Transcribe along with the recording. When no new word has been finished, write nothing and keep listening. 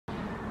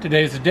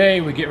Today's the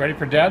day we get ready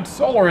for Dad's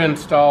solar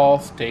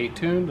install. Stay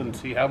tuned and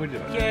see how we do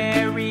it.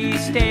 Gary,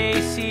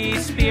 Stacy,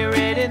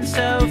 Spirit, and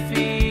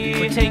Sophie,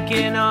 we're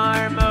taking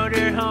our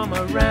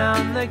motorhome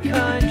around the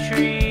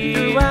country.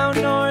 Throughout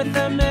North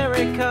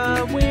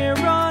America, we're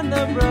on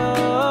the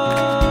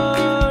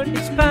road.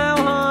 It's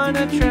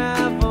Powhana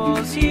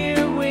Travels,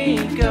 here we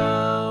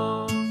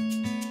go.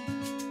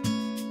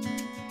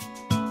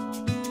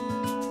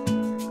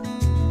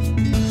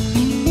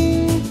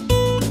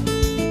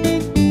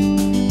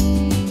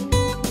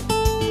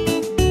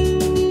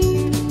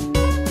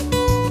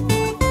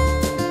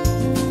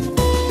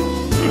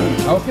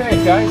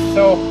 Okay guys,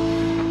 so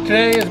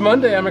today is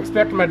Monday. I'm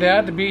expecting my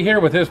dad to be here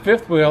with his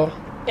fifth wheel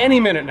any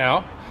minute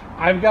now.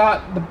 I've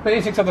got the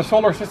basics of the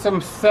solar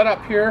system set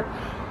up here.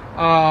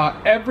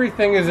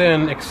 Everything is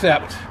in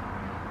except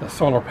the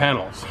solar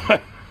panels.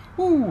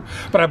 Woo.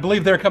 But I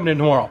believe they're coming in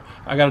tomorrow.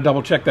 I got to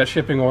double check that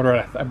shipping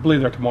order. I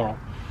believe they're tomorrow.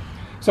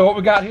 So what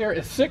we got here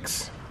is we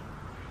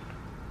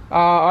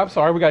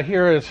got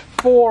here is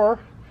 4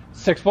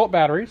 6-volt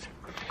batteries.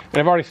 And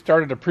I've already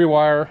started to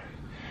pre-wire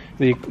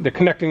the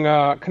connecting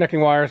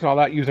wires and all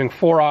that using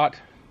 4-aught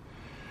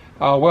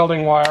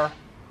welding wire,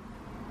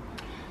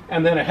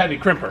 and then a heavy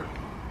duty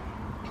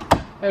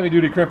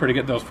crimper to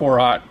get those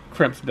 4-aught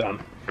crimps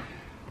done.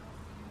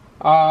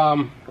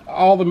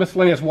 All the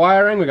miscellaneous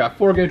wiring, we got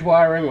 4-gauge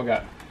wiring, we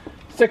got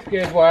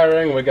 6-gauge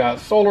wiring, we got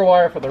solar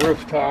wire for the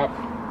rooftop,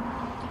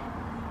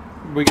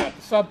 we got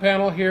the sub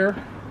panel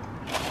here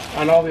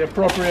and all the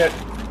appropriate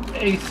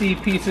AC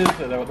pieces,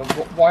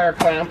 the wire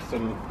clamps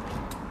and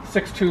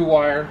 6-2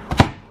 wire.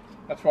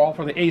 That's all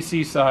for the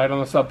AC side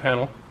on the sub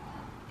panel.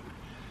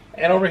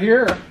 And over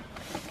here,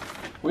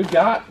 we've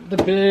got the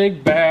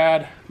big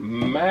bad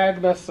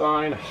Magnum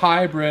Sine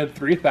hybrid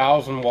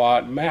 3000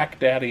 watt Mac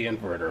Daddy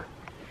inverter.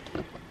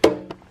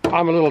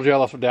 I'm a little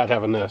jealous of Dad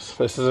having this.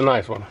 This is a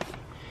nice one.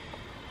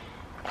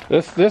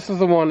 This is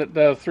the one that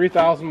does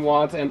 3000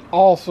 watts and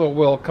also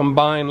will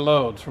combine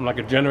loads from like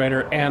a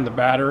generator and the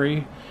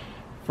battery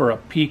for a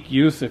peak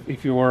use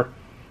if you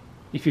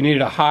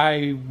needed a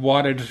high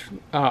wattage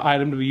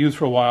item to be used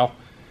for a while.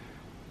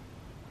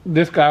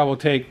 This guy will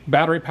take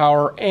battery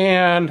power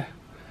and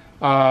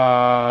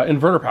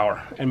inverter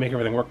power and make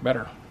everything work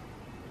better.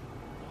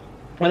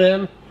 And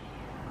then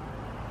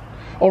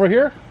over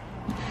here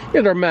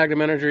is our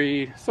Magnum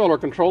Energy solar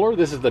controller.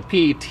 This is the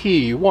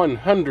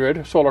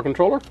PT100 solar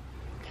controller.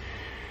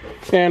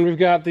 And we've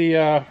got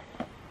the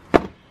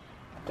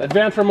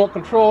advanced remote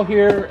control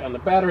here and the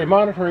battery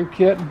monitoring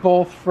kit,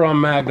 both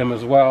from Magnum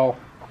as well.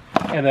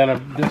 And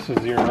then this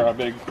is your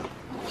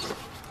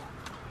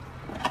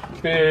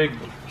big,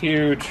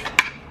 huge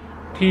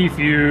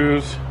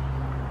T-fuse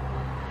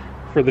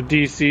for the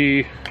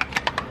DC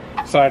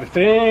side of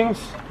things.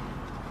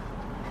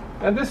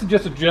 And this is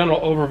just a general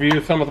overview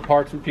of some of the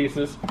parts and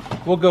pieces.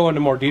 We'll go into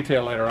more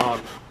detail later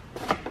on.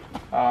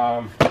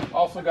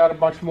 Also got a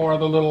bunch more of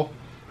the little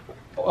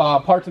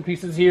parts and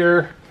pieces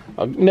here.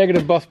 A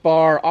negative bus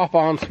bar,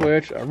 off-on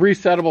switch, a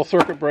resettable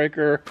circuit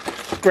breaker,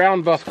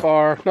 ground bus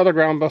bar, another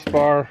ground bus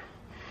bar.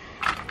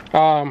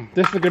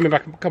 This is going to be my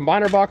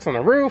combiner box on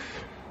the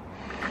roof.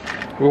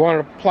 We wanted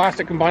a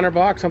plastic combiner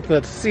box, something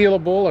that's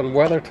sealable and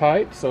weather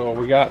tight, so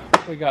we got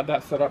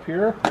that set up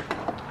here.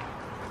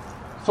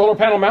 Solar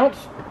panel mounts.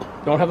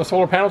 Don't have the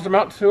solar panels to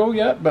mount to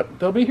yet, but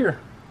they'll be here.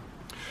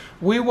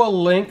 We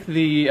will link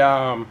the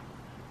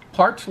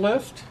parts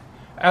list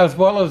as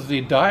well as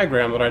the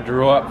diagram that I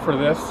drew up for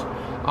this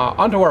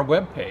onto our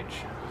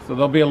webpage. So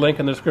there'll be a link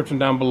in the description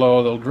down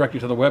below. They'll direct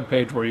you to the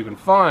webpage where you can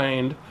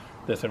find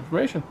this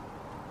information.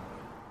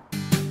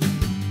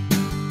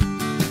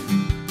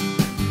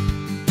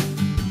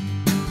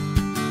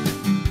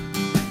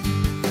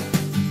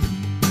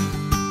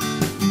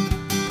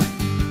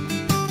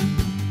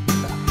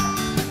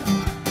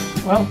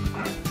 Well,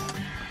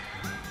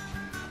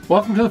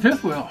 welcome to the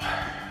fifth wheel.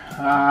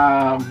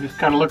 Just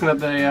kind of looking at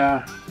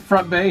the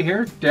front bay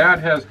here. Dad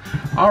has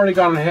already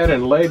gone ahead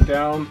and laid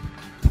down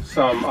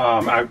some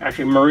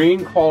actually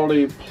marine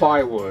quality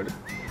plywood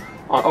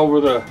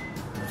over the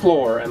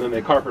floor, and then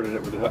they carpeted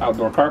it with the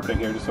outdoor carpeting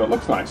here just so it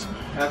looks nice.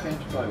 Half-inch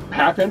plywood.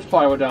 Half-inch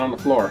plywood down on the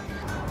floor.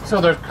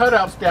 So there's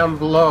cutouts down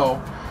below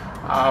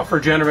for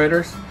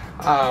generators.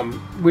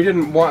 We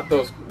didn't want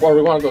those, well,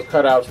 we wanted those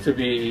cutouts to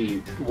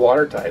be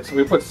watertight, so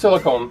we put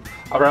silicone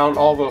around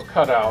all those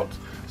cutouts,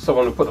 so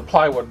when we put the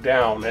plywood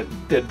down, it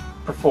did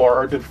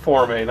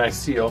form a nice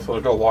seal, so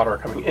there's no water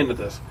coming into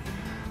this.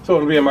 So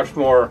it'll be a much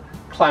more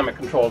climate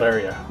controlled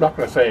area. I'm not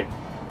going to say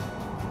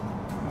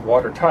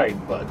watertight,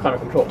 but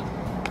climate controlled.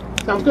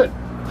 Sounds good.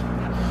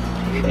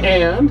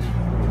 And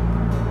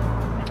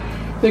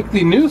I think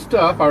the new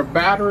stuff are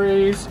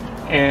batteries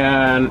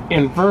and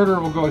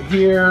inverter will go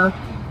here.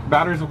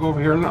 Batteries will go over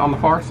here on the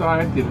far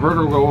side. The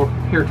inverter will go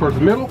here towards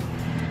the middle,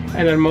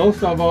 and then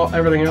most of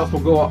everything else will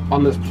go up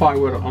on this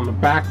plywood on the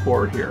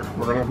backboard here.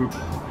 We're going to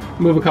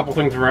move a couple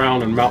things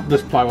around and mount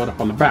this plywood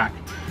up on the back,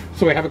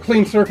 so we have a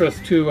clean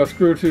surface to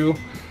screw to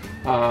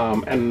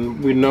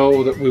and we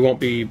know that we won't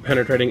be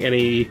penetrating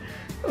any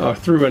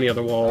through any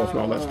other walls and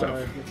all that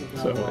stuff.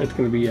 So it's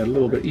going to be a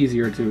little bit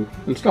easier to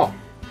install.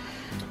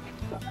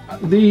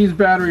 These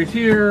batteries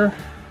here,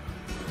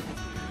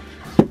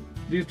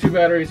 these two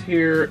batteries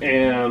here,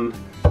 and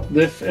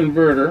this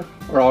inverter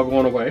are all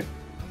going away.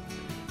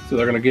 So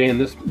they're going to gain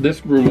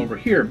this room over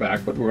here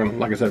back, but we're going to,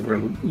 like I said, we're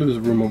going to lose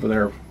a room over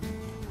there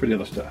for the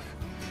other stuff.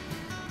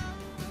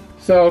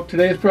 So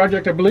today's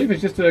project, I believe,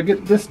 is just to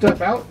get this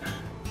stuff out,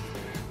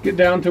 get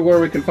down to where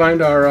we can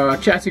find our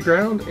chassis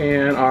ground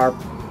and our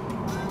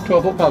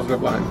 12-volt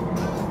positive line.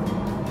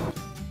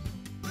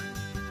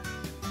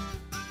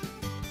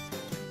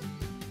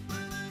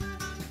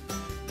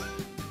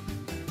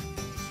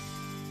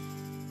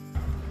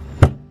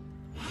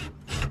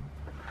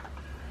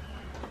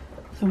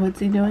 So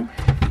what's he doing?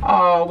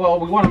 Well,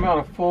 we want to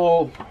mount a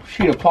full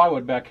sheet of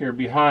plywood back here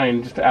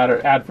behind, just to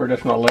add for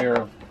additional layer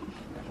of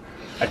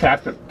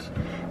attachments.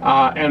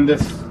 And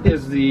this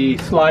is the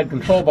slide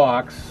control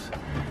box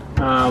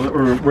that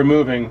we're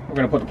removing. We're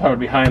going to put the plywood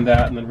behind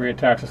that and then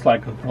reattach the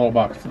slide control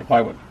box to the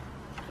plywood.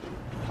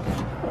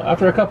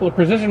 After a couple of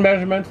precision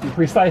measurements and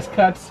precise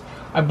cuts,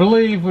 I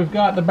believe we've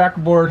got the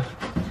backboard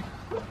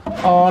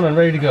on and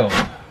ready to go.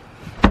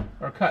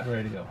 Or cut and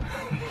ready to go.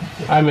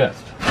 I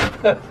missed.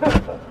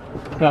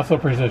 Not so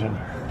precision.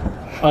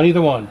 On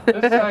either one.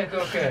 This side's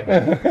okay.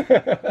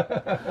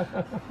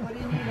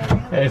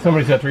 Hey,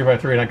 somebody said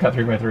 3x3 and I cut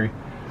 3x3.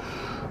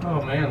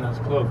 Oh man, that's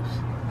close.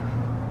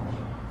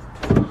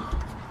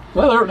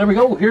 Well, there we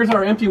go. Here's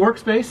our empty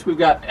workspace. We've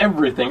got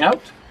everything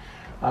out.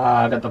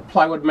 Got the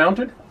plywood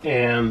mounted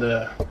and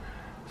the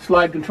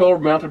slide controller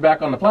mounted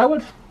back on the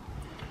plywood.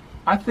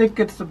 I think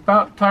it's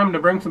about time to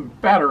bring some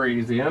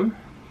batteries in.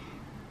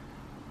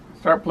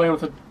 Start playing with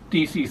the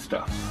DC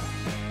stuff.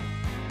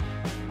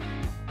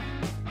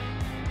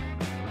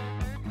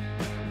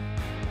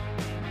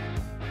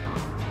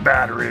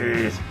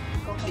 Batteries.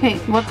 Okay,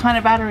 what kind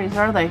of batteries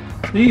are they?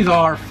 These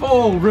are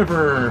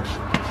Fullriver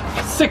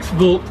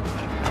 6-volt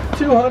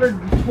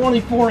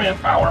 224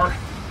 amp hour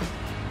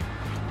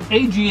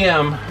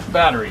AGM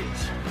batteries.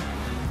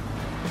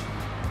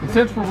 And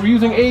since we're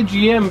using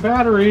AGM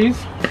batteries,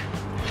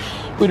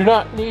 we do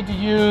not need to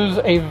use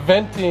a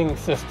venting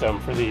system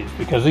for these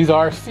because these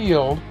are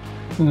sealed,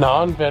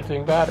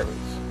 non-venting batteries.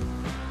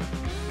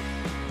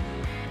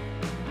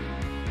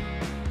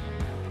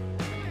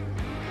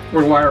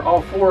 We're going to wire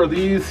all 4 of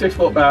these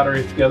 6-volt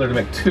batteries together to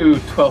make 2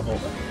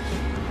 12-volt batteries.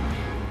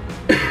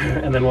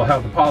 And then we'll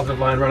have the positive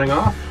line running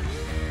off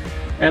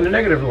and the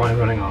negative line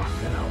running off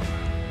and out.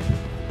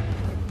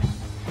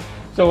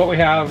 So what we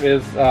have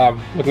is,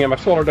 looking at my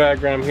solar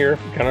diagram here,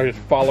 kind of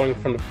just following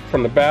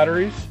from the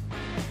batteries.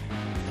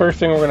 First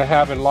thing we're going to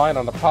have in line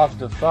on the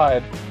positive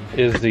side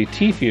is the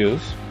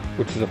T-fuse,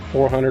 which is a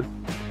 400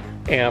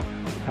 amp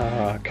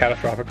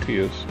catastrophic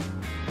fuse.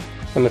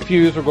 And the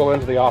fuse will go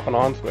into the off and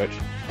on switch.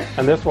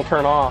 And this will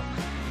turn off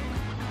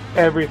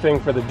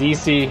everything for the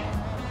DC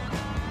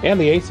and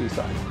the AC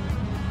side.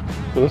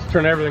 So let's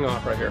turn everything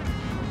off right here.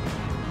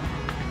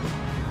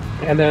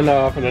 And then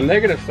from the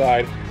negative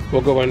side,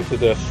 we'll go into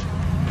this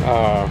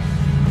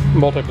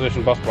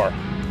multi-position bus bar.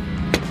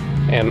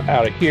 And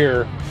out of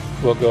here,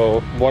 we'll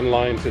go one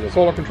line to the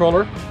solar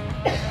controller,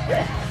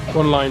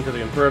 one line to the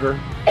inverter,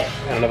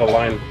 and another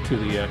line to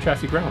the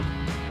chassis ground.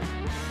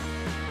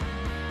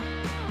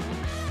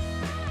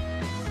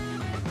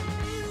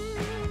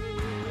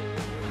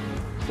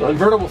 The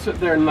inverter will sit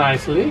there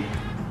nicely.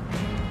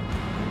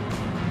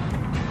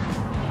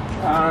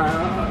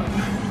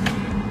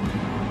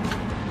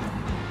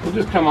 We'll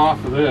just come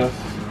off of this,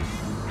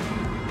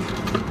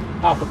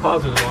 off the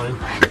positive line,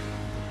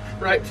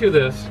 right to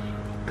this.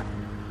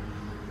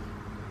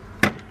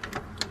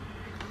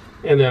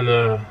 And then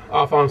the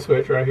off-on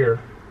switch right here.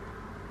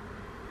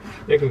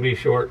 It can be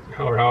short,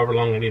 however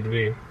long they need to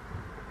be.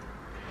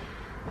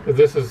 But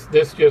this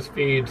just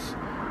feeds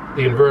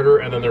the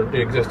inverter and then the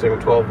existing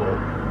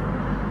 12-volt.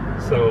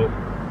 So,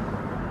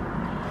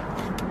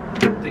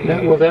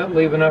 Will that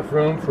leave enough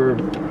room for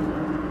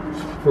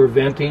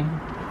venting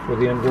for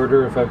the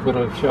inverter if I put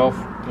a shelf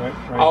right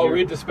I'll here?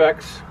 read the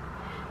specs.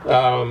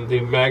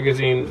 The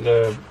magazine,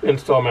 the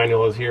install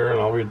manual is here, and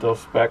I'll read those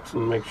specs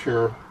and make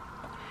sure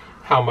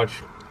how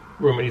much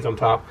room it needs on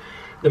top.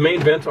 The main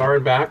vents are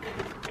in back,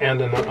 and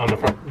then on the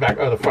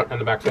front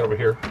and the back side over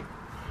here.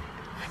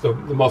 So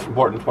the most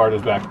important part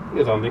is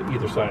on the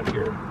either side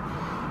here.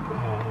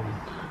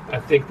 I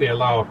think they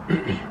allow.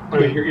 I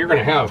mean, you're going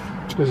to have.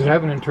 Does it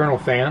have an internal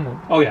fan?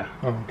 Oh yeah.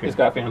 Oh, okay. It's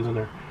got fans in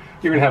there.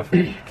 You're going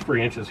to have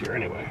 3 inches here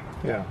anyway.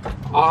 Yeah.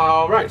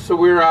 All right. So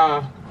we're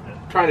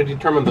trying to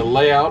determine the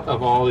layout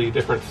of all the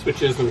different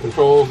switches and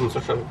controls and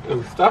such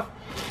and stuff.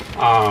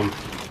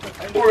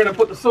 We're going to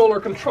put the solar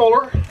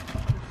controller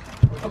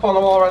up on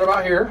the wall right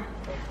about here,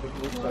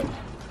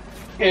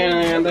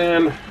 and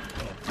then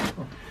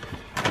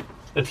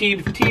the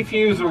T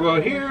fuse will go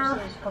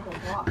here.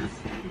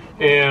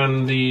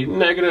 And the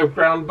negative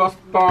ground bus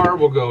bar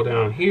will go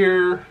down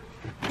here,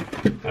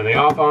 and the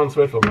off-on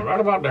switch will go right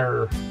about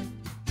there.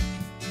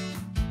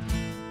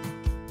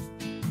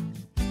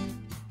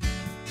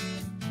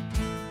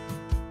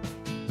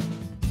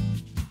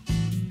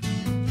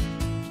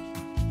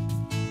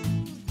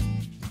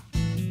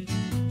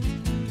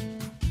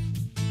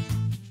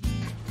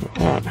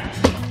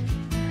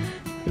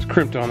 It's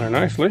crimped on there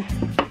nicely.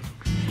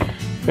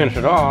 Finish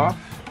it off.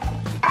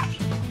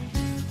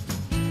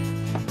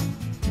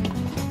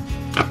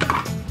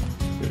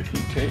 Bit of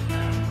heat tape.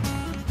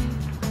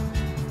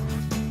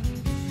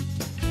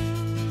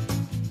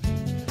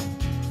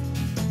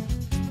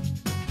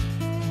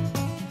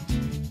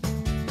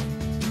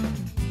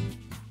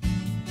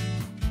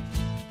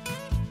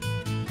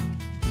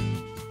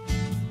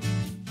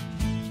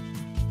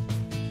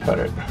 Cut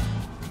it.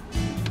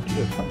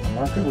 Just something to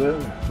mark it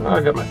with.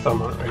 I got my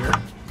thumb on it right here.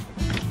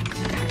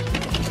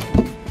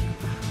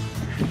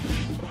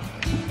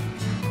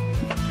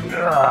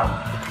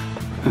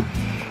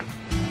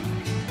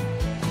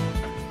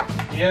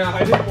 Yeah,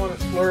 I didn't want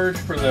to splurge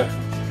for the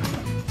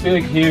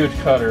big, huge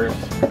cutters,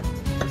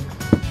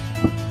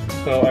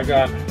 so I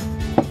got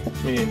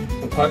me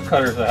some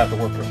cutters I have to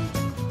work with.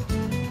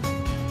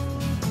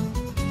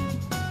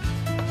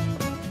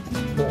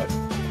 But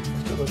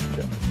still looks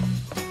good.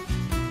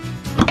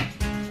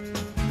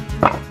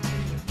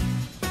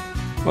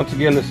 Once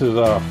again, this is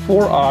a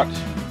 4-aught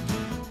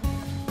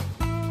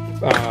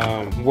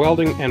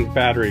welding and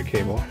battery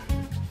cable.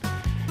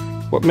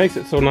 What makes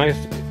it so nice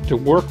to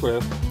work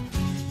with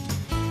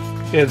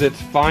is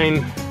its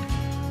fine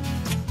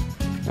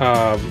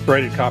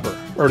braided copper,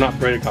 or not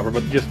braided copper,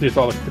 but just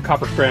all the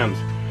copper strands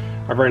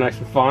are very nice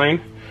and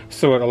fine,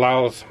 so it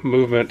allows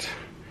movement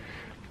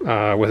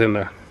within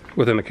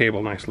the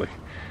cable nicely.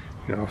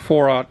 You know, a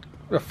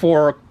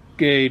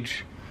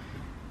 4-gauge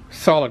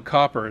solid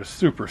copper is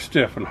super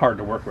stiff and hard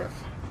to work with.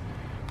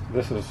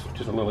 This is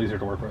just a little easier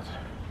to work with.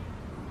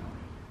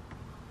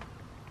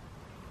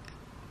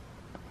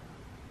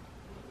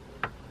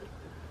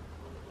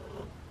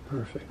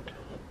 Perfect.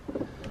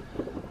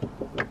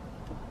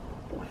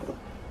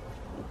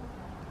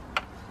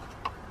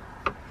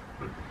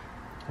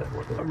 That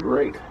worked out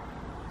great.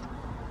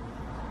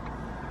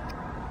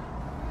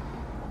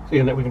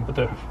 Seeing that we can put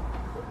the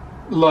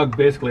lug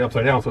basically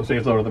upside down, so it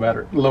stays lower to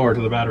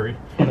the battery.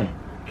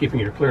 Keeping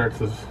your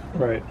clearances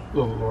right a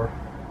little lower.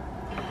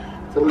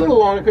 It's a little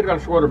long. It could have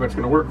gone shorter, but it's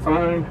going to work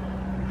fine.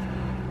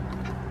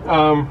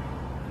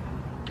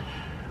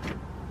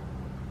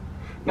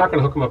 Not going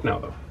to hook them up now,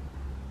 though.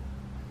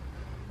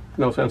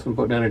 No sense in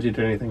putting energy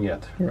to anything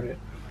yet. Right.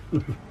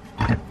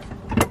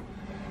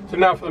 So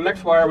now for the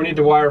next wire, we need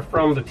to wire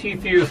from the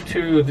T-fuse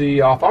to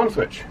the off-on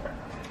switch.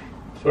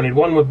 So we need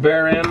one with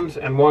bare ends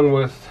and one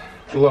with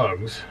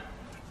lugs.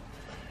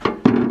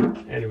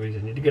 And we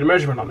just need to get a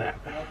measurement on that.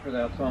 After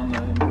that's on the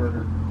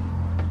inverter.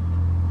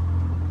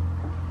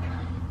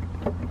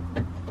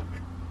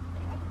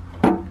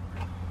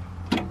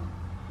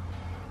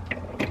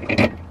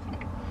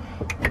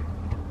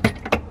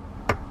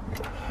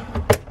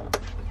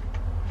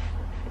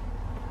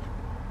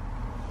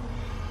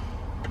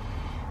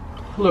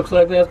 Looks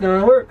like that's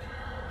gonna work.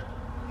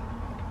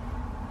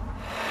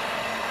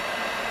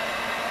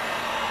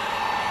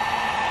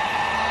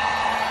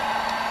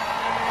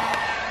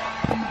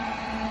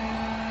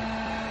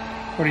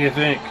 What do you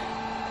think?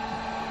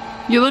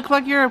 You look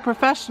like you're a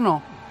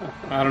professional.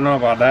 I don't know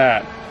about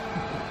that.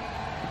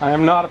 I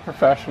am not a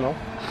professional.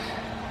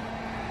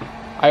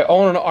 I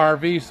own an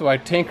RV, so I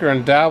tinker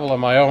and dabble in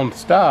my own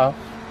stuff.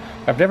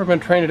 I've never been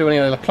trained to do any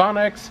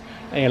electronics,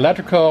 any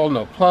electrical,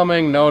 no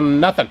plumbing, no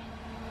nothing.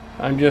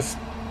 I'm just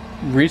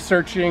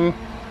researching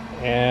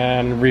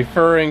and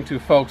referring to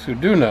folks who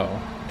do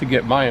know to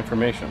get my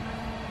information.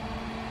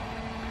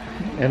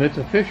 And it's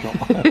official.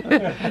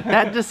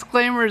 That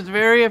disclaimer is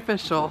very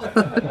official.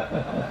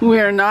 We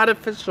are not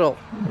official.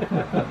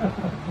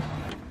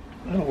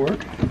 That'll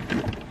work.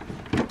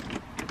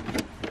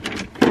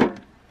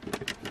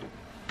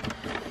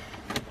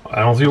 I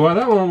don't see why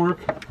that won't work.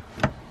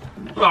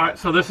 Alright,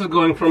 so this is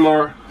going from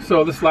our,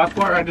 this last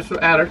wire I just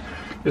added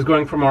is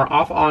going from our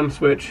off-on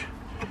switch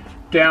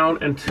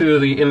down into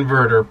the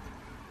inverter.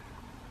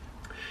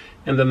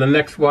 And then the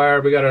next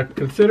wire we got to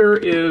consider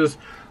is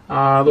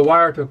the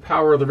wire to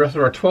power the rest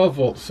of our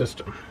 12-volt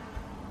system.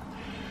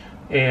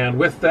 And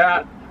with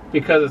that,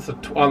 because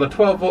it's on the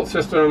 12-volt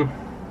system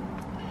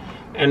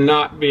and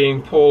not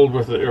being pulled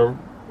with it, or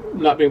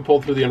not being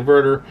pulled through the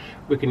inverter,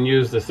 we can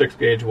use the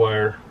 6-gauge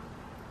wire.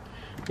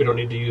 We don't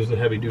need to use the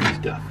heavy-duty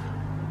stuff.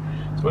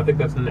 So I think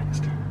that's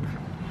next.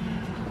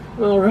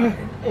 All right,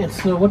 and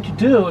so what you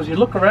do is you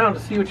look around to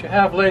see what you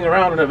have laying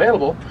around and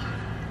available.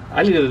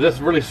 I needed this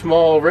really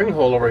small ring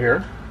hole over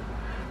here,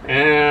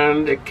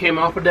 and it came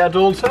off of Dad's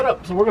old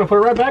setup, so we're going to put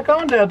it right back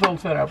on Dad's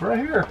old setup right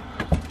here.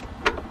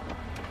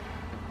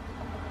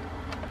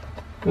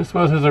 This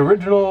was his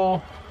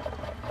original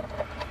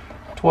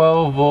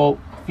 12-volt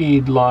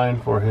feed line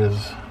for his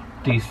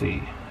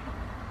DC.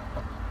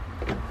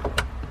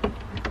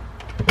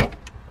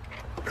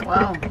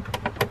 Wow.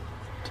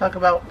 Talk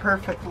about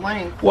perfect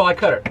length. Well, I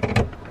cut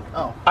it.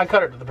 Oh. I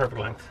cut it to the perfect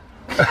length.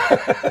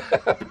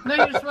 No,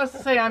 you're supposed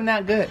to say I'm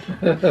not good.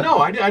 No,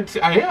 I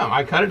am.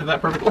 I cut it to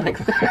that perfect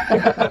length.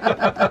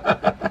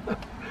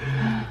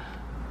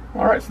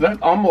 All right, so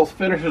that almost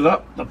finishes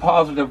up the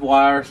positive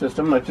wire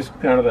system. That's just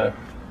kind of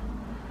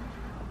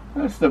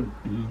that's the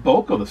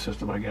bulk of the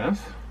system, I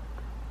guess.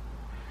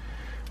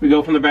 We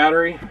go from the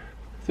battery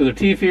through the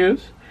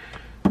T-fuse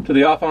to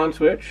the off-on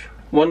switch.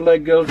 One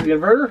leg goes to the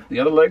inverter, the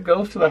other leg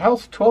goes to the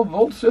house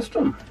 12-volt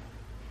system.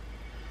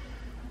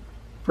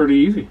 Pretty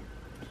easy.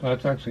 So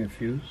that's actually a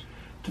fuse.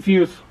 It's a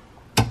fuse.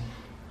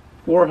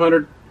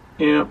 400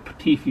 amp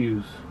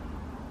T-fuse.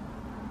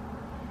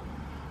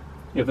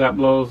 If that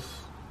blows,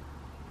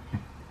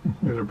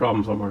 there's a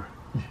problem somewhere.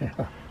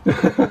 Yeah.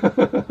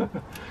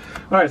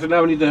 All right, so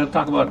now we need to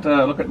talk about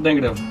look at the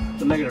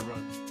negative run.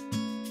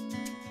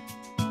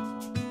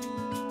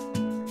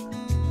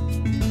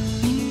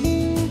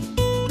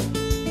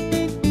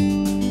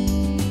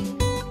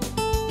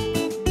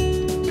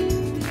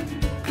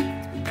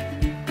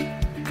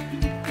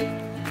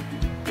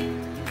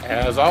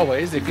 As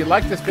always, if you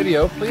like this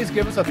video, please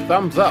give us a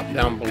thumbs up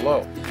down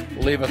below.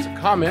 Leave us a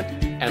comment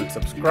and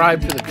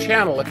subscribe to the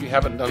channel if you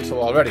haven't done so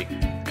already.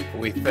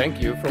 We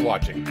thank you for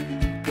watching.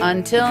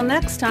 Until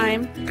next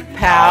time,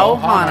 Pow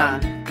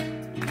Hana.